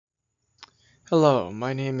Hello,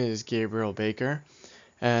 my name is Gabriel Baker,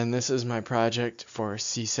 and this is my project for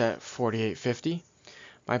CSET 4850.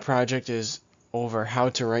 My project is over how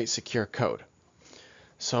to write secure code.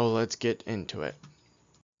 So let's get into it.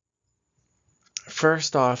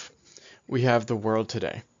 First off, we have the world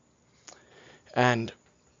today. And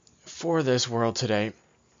for this world today,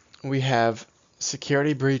 we have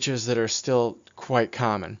security breaches that are still quite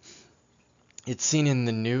common. It's seen in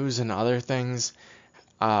the news and other things,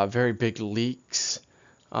 very big leaks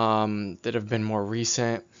that have been more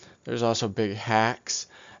recent. There's also big hacks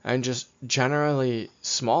and just generally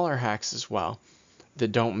smaller hacks as well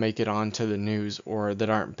that don't make it onto the news or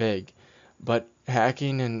that aren't big. But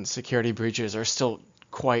hacking and security breaches are still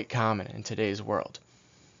quite common in today's world.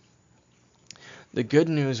 The good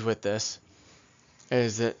news with this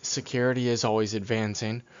is that security is always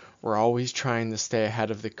advancing. We're always trying to stay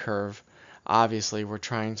ahead of the curve. Obviously, we're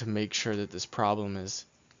trying to make sure that this problem is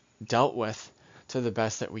dealt with to the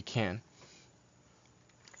best that we can.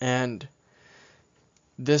 And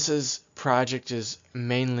this project is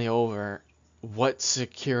mainly over what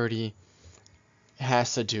security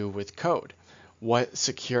has to do with code, what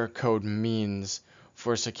secure code means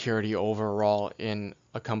for security overall in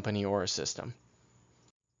a company or a system.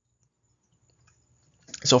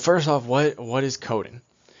 So first off, what is coding?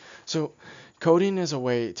 So coding is a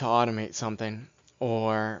way to automate something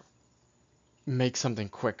or make something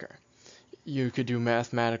quicker. You could do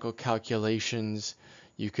mathematical calculations,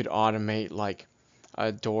 you could automate like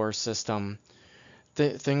a door system,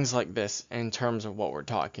 things like this in terms of what we're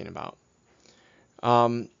talking about.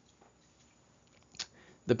 The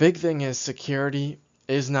big thing is security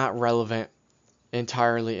is not relevant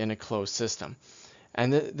entirely in a closed system.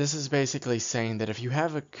 And this is basically saying that if you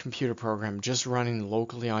have a computer program just running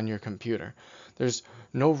locally on your computer, there's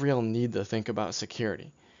no real need to think about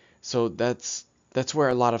security. So that's where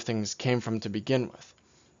a lot of things came from to begin with.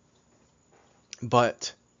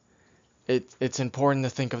 But it's important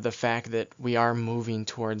to think of the fact that we are moving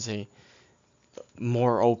towards a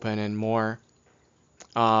more open and more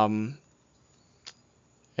a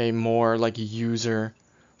more like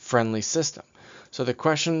user-friendly system. So the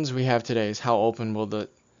questions we have today is how open will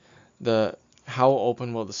the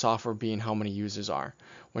software be and how many users are.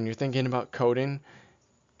 When you're thinking about coding,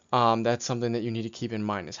 that's something that you need to keep in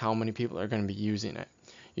mind is how many people are going to be using it.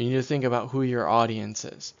 You need to think about who your audience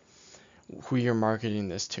is, who you're marketing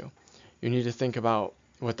this to. You need to think about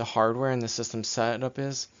what the hardware and the system setup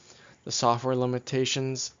is, the software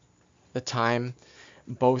limitations, the time,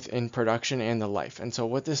 both in production and the life. And so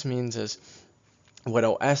what this means is what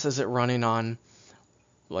OS is it running on,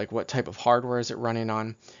 like what type of hardware is it running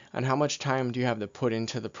on, and how much time do you have to put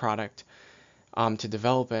into the product to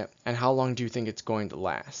develop it, and how long do you think it's going to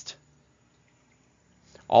last.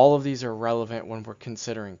 All of these are relevant when we're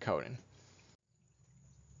considering coding.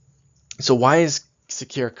 So why is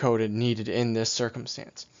secure code needed in this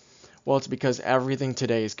circumstance? Well, it's because everything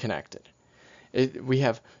today is connected. We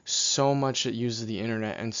have so much that uses the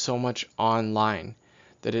internet and so much online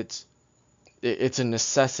that it's a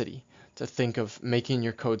necessity to think of making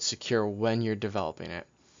your code secure when you're developing it.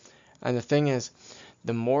 And the thing is,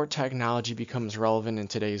 the more technology becomes relevant in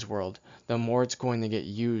today's world, the more it's going to get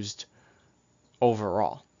used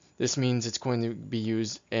overall. This means it's going to be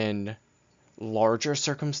used in larger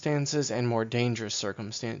circumstances and more dangerous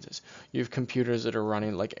circumstances. You have computers that are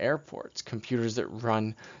running like airports, computers that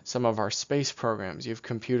run some of our space programs. You have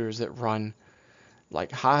computers that run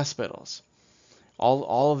like hospitals.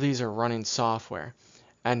 All of these are running software,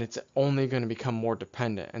 and it's only going to become more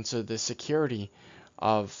dependent. And so the security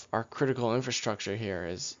of our critical infrastructure here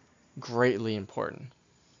is greatly important.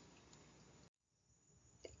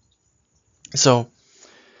 So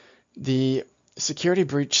the security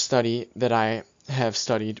breach study that I have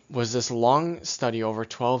studied was this long study over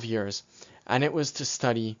 12 years, and it was to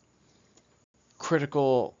study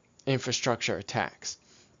critical infrastructure attacks.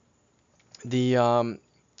 The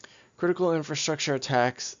critical infrastructure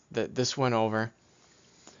attacks that this went over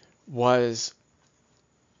was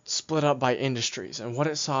split up by industries, and what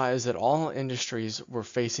it saw is that all industries were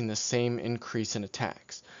facing the same increase in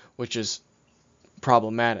attacks, which is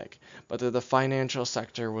problematic, but that the financial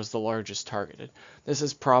sector was the largest targeted. This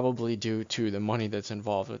is probably due to the money that's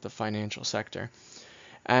involved with the financial sector.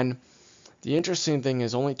 And the interesting thing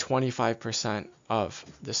is only 25% of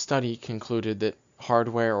the study concluded that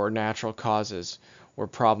hardware or natural causes were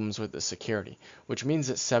problems with the security, which means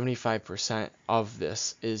that 75% of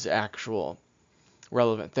this is actual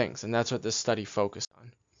relevant things, and that's what this study focused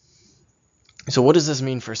on. So what does this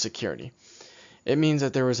mean for security? It means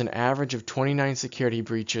that there was an average of 29 security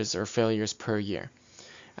breaches or failures per year,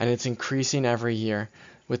 and it's increasing every year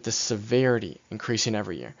with the severity increasing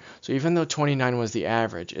every year. So even though 29 was the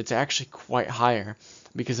average, it's actually quite higher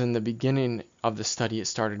because in the beginning of the study it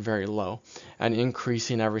started very low and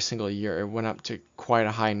increasing every single year. It went up to quite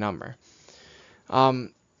a high number.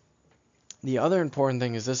 The other important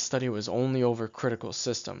thing is this study was only over critical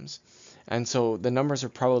systems, and so the numbers are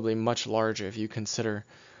probably much larger if you consider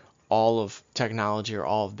all of technology or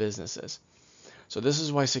all of businesses. So this is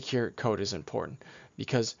why secure code is important,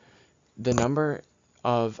 because the number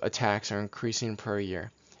of attacks are increasing per year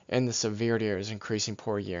and the severity is increasing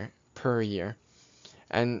per year.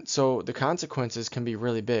 And so the consequences can be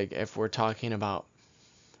really big if we're talking about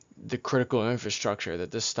the critical infrastructure that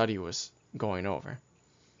this study was going over.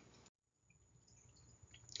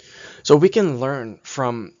 So we can learn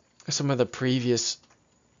from some of the previous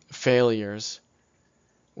failures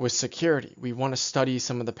with security. We want to study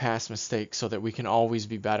some of the past mistakes so that we can always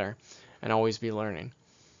be better and always be learning.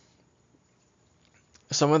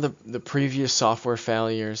 Some of the previous software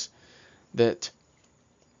failures that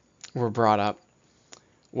were brought up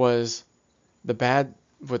was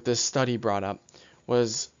what this study brought up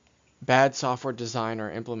was bad software design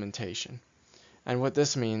or implementation. And what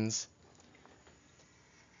this means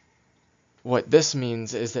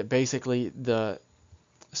is that basically the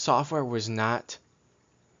software was not,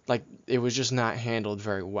 like, it was just not handled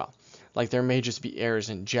very well. Like, there may just be errors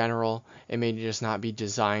in general. It may just not be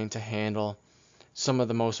designed to handle some of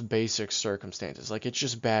the most basic circumstances. Like, it's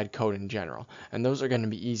just bad code in general, and those are going to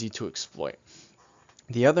be easy to exploit.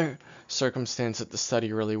 The other circumstance that the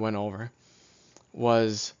study really went over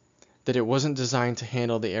was that it wasn't designed to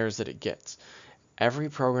handle the errors that it gets. Every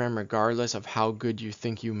program, regardless of how good you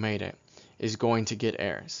think you made it, is going to get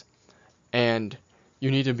errors. And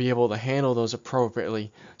you need to be able to handle those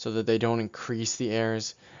appropriately so that they don't increase the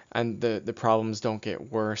errors and the problems don't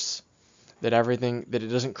get worse, that it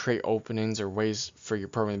doesn't create openings or ways for your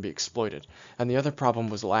program to be exploited. And the other problem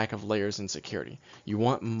was lack of layers in security. You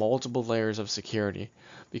want multiple layers of security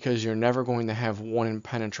because you're never going to have one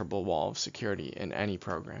impenetrable wall of security in any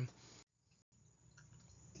program.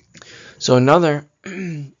 So another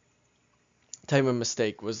type of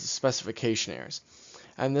mistake was the specification errors.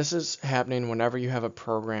 And this is happening whenever you have a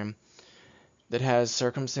program that has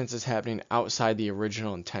circumstances happening outside the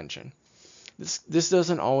original intention. This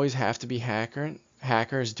doesn't always have to be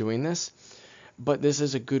hackers doing this, but this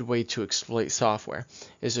is a good way to exploit software,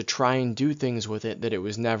 is to try and do things with it that it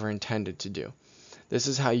was never intended to do. This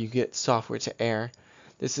is how you get software to error.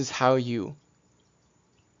 This is how you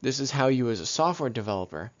as a software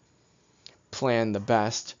developer plan the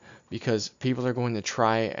best, because people are going to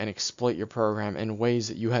try and exploit your program in ways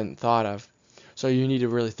that you hadn't thought of. So you need to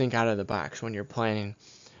really think out of the box when you're planning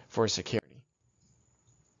for security.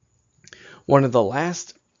 One of the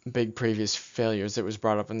last big previous failures that was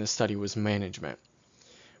brought up in this study was management.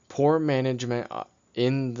 Poor management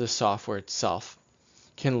in the software itself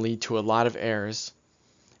can lead to a lot of errors.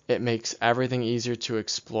 It makes everything easier to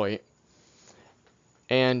exploit,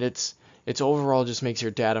 and it's overall just makes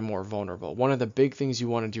your data more vulnerable. One of the big things you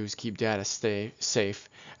want to do is keep data safe,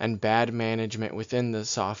 and bad management within the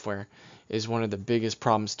software is one of the biggest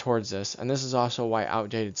problems towards this. And this is also why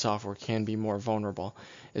outdated software can be more vulnerable,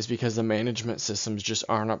 is because the management systems just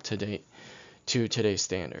aren't up to date to today's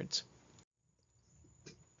standards.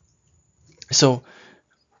 So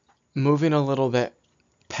moving a little bit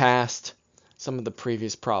past some of the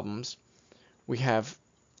previous problems, we have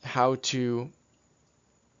how to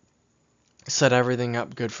set everything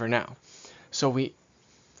up good for now. So we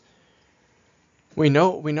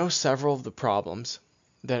know several of the problems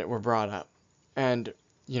that were brought up and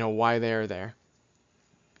why they are there.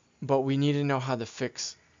 But we need to know how to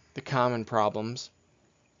fix the common problems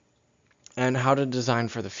and how to design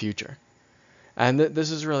for the future. And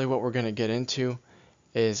this is really what we're going to get into,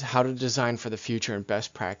 is how to design for the future and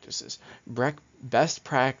best practices. Best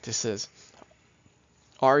practices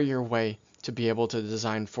are your way to be able to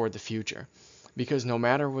design for the future, because no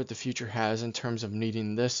matter what the future has in terms of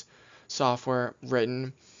needing this software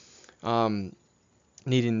written,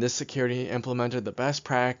 needing this security implemented, the best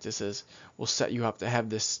practices will set you up to have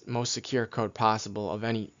this most secure code possible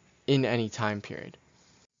in any time period.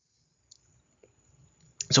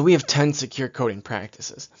 So we have 10 secure coding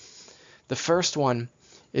practices. The first one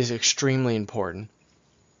is extremely important.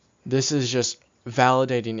 This is just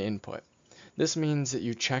validating input. This means that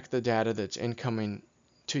you check the data that's incoming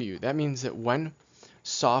to you. That means that when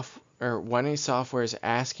a software is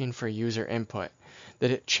asking for user input,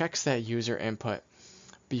 that it checks that user input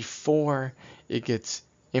before it gets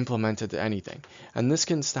implemented to anything. And this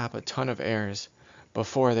can stop a ton of errors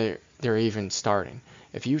before they're even starting.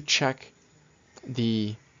 If you check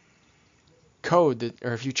the code that,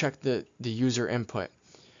 or if you check the user input,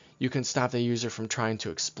 you can stop the user from trying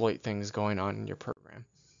to exploit things going on in your program.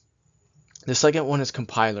 The second one is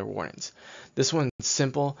compiler warnings. This one's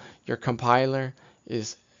simple. Your compiler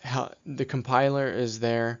is the compiler is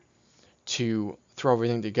there to throw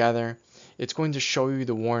everything together. It's going to show you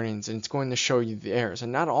the warnings, and it's going to show you the errors.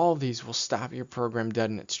 And not all of these will stop your program dead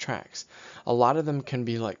in its tracks. A lot of them can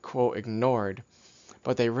be like, quote, ignored,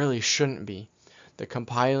 but they really shouldn't be. The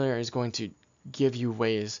compiler is going to give you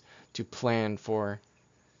ways to plan for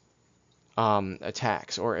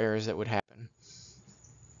attacks or errors that would happen.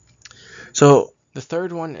 So the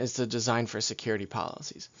third one is the design for security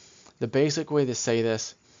policies. The basic way to say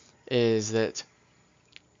this is that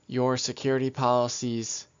your security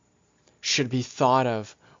policies should be thought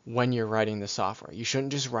of when you're writing the software. You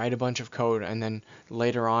shouldn't just write a bunch of code and then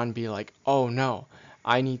later on be like, oh no,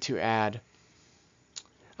 I need to add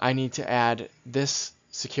this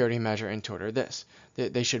security measure into it, or this.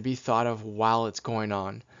 They should be thought of while it's going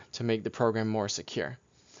on to make the program more secure.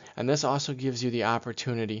 And this also gives you the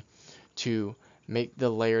opportunity to make the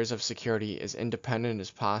layers of security as independent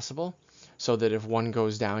as possible, so that if one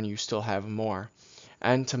goes down, you still have more,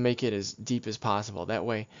 and to make it as deep as possible. That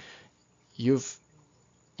way,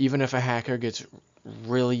 even if a hacker gets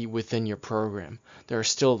really within your program, there are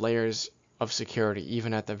still layers of security,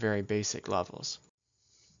 even at the very basic levels.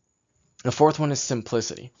 The fourth one is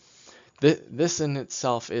simplicity. This in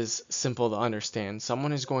itself is simple to understand.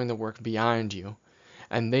 Someone is going to work beyond you,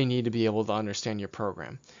 and they need to be able to understand your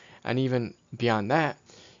program. And even beyond that,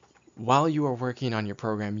 while you are working on your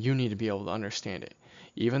program, you need to be able to understand it.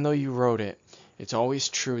 Even though you wrote it, it's always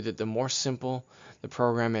true that the more simple the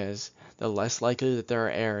program is, the less likely that there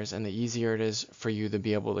are errors, and the easier it is for you to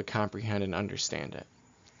be able to comprehend and understand it.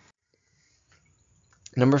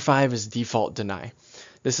 Number 5 is default deny.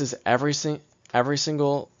 This is every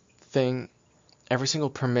single thing, every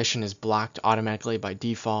single permission is blocked automatically by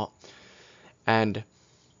default. And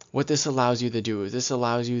what this allows you to do is this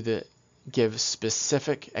allows you to give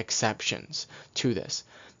specific exceptions to this.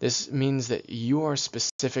 This means that you are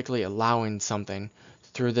specifically allowing something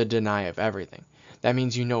through the deny of everything. That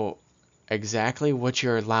means you know exactly what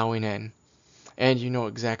you're allowing in, and you know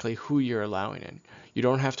exactly who you're allowing in. You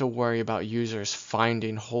don't have to worry about users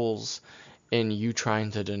finding holes in you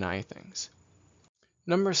trying to deny things.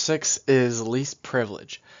 Number 6 is least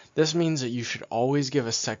privilege. This means that you should always give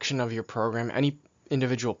a section of your program, any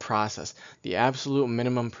individual process, the absolute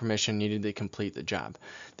minimum permission needed to complete the job.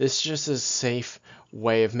 This just is a safe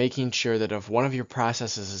way of making sure that if one of your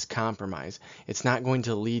processes is compromised, it's not going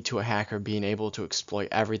to lead to a hacker being able to exploit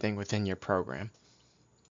everything within your program.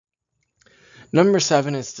 Number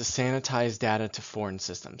 7 is to sanitize data to foreign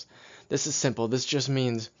systems. This is simple. This just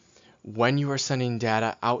means when you are sending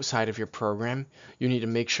data outside of your program, you need to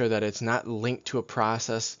make sure that it's not linked to a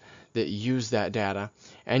process that used that data,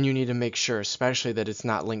 and you need to make sure especially that it's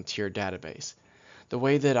not linked to your database. The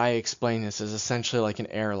way that I explain this is essentially like an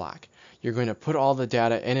airlock. You're going to put all the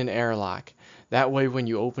data in an airlock. That way when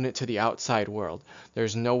you open it to the outside world,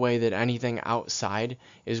 there's no way that anything outside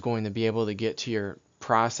is going to be able to get to your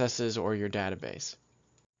processes or your database.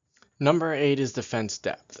 Number 8 is defense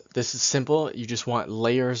depth. This is simple. You just want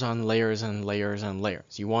layers on layers and layers on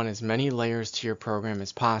layers. You want as many layers to your program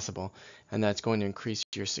as possible, and that's going to increase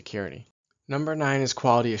your security. Number 9 is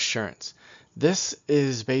quality assurance. This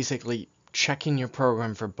is basically checking your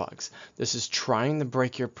program for bugs. This is trying to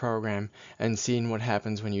break your program and seeing what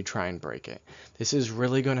happens when you try and break it. This is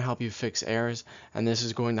really going to help you fix errors, and this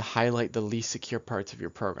is going to highlight the least secure parts of your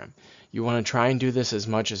program. You want to try and do this as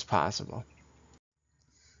much as possible.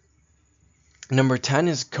 Number 10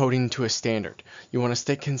 is coding to a standard. You want to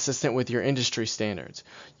stay consistent with your industry standards.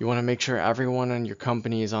 You want to make sure everyone in your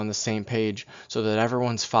company is on the same page so that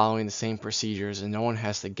everyone's following the same procedures and no one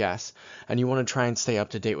has to guess. And you want to try and stay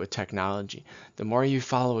up to date with technology. The more you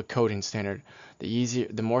follow a coding standard, the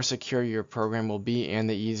more secure your program will be, and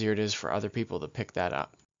the easier it is for other people to pick that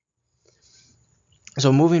up.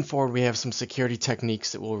 So moving forward, we have some security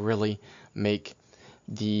techniques that will really make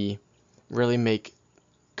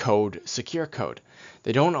code secure code.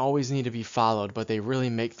 They don't always need to be followed, but they really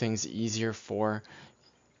make things easier for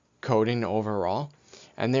coding overall,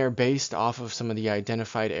 and they're based off of some of the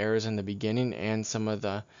identified errors in the beginning and some of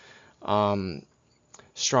the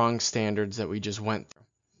strong standards that we just went through.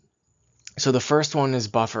 So the first one is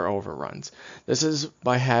buffer overruns. This is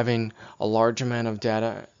by having a large amount of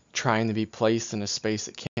data trying to be placed in a space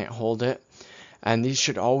that can't hold it. And these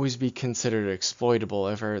should always be considered exploitable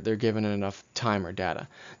if they're given enough time or data.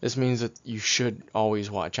 This means that you should always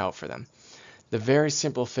watch out for them. The very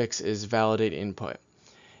simple fix is validate input.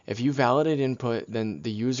 If you validate input, then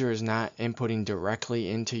the user is not inputting directly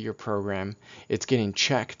into your program. It's getting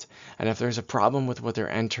checked. And if there's a problem with what they're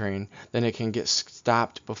entering, then it can get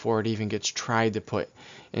stopped before it even gets tried to put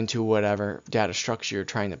into whatever data structure you're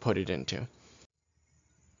trying to put it into.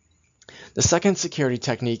 The second security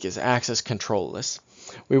technique is access control lists.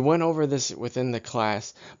 We went over this within the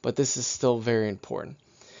class, but this is still very important.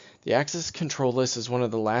 The access control list is one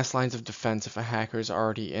of the last lines of defense if a hacker is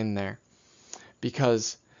already in there,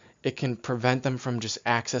 because it can prevent them from just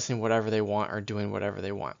accessing whatever they want or doing whatever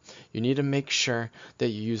they want. You need to make sure that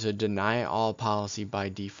you use a deny all policy by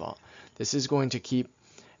default. This is going to keep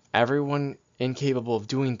everyone incapable of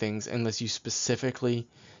doing things unless you specifically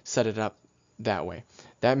set it up that way.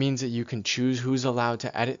 That means that you can choose who's allowed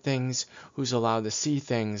to edit things, who's allowed to see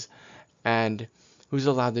things, and who's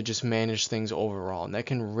allowed to just manage things overall. And that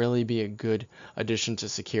can really be a good addition to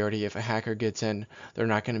security. If a hacker gets in, they're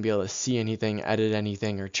not going to be able to see anything, edit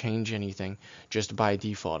anything, or change anything just by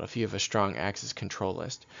default if you have a strong access control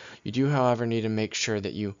list. You do, however, need to make sure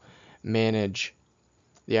that you manage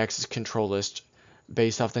the access control list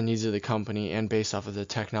based off the needs of the company and based off of the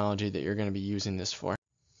technology that you're going to be using this for.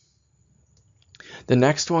 The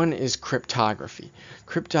next one is cryptography.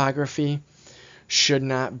 Cryptography should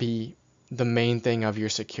not be the main thing of your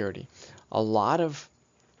security. A lot of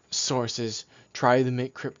sources try to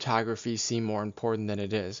make cryptography seem more important than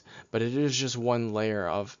it is, but it is just one layer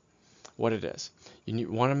of what it is. You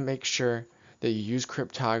want to make sure that you use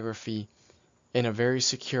cryptography in a very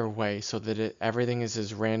secure way so that everything is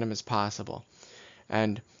as random as possible.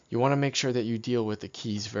 And you want to make sure that you deal with the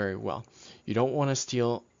keys very well. You don't want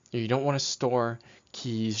to store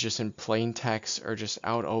keys just in plain text or just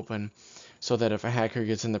out open so that if a hacker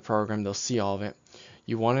gets in the program, they'll see all of it.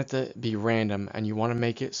 You want it to be random, and you want to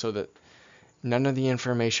make it so that none of the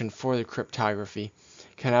information for the cryptography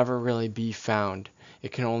can ever really be found.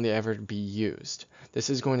 It can only ever be used. This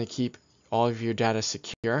is going to keep all of your data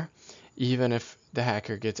secure, even if the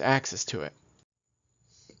hacker gets access to it.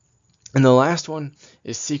 And the last one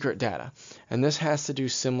is secret data. And this has to do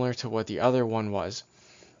similar to what the other one was,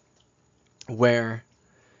 where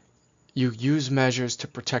you use measures to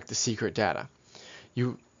protect the secret data.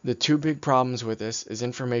 The two big problems with this is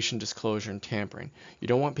information disclosure and tampering. You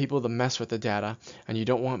don't want people to mess with the data, and you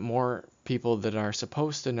don't want more people that are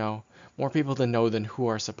supposed to know, more people to know than who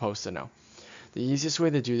are supposed to know. The easiest way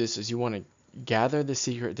to do this is you want to gather the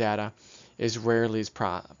secret data as rarely as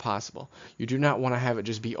possible. You do not want to have it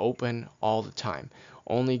just be open all the time,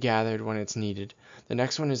 only gathered when it's needed. The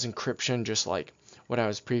next one is encryption, just like what I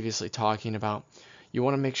was previously talking about. You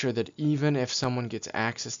want to make sure that even if someone gets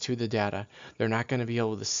access to the data, they're not going to be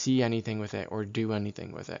able to see anything with it or do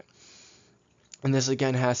anything with it. And this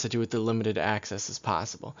again has to do with the limited access as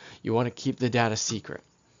possible. You want to keep the data secret.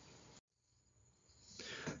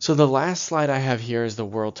 So the last slide I have here is the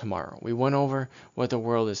world tomorrow. We went over what the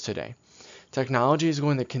world is today. Technology is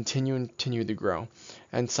going to continue to grow,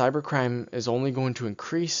 and cybercrime is only going to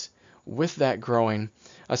increase with that growing,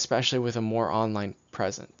 especially with a more online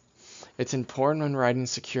presence. It's important when writing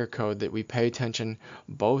secure code that we pay attention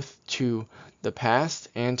both to the past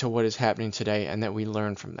and to what is happening today, and that we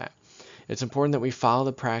learn from that. It's important that we follow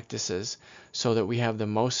the practices so that we have the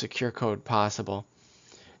most secure code possible,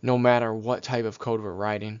 no matter what type of code we're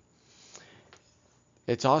writing.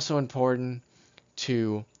 It's also important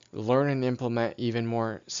to learn and implement even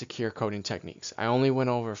more secure coding techniques. I only went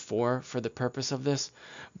over 4 for the purpose of this,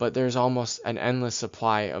 but there's almost an endless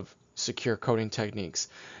supply of secure coding techniques,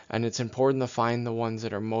 and it's important to find the ones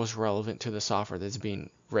that are most relevant to the software that's being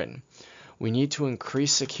written. We need to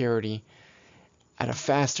increase security at a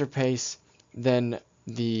faster pace than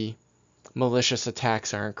the malicious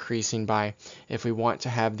attacks are increasing by if we want to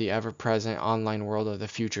have the ever-present online world of the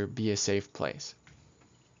future be a safe place.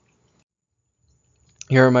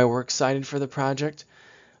 Here are my works cited for the project.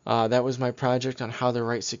 That was my project on how to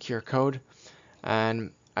write secure code,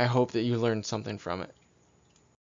 and I hope that you learned something from it.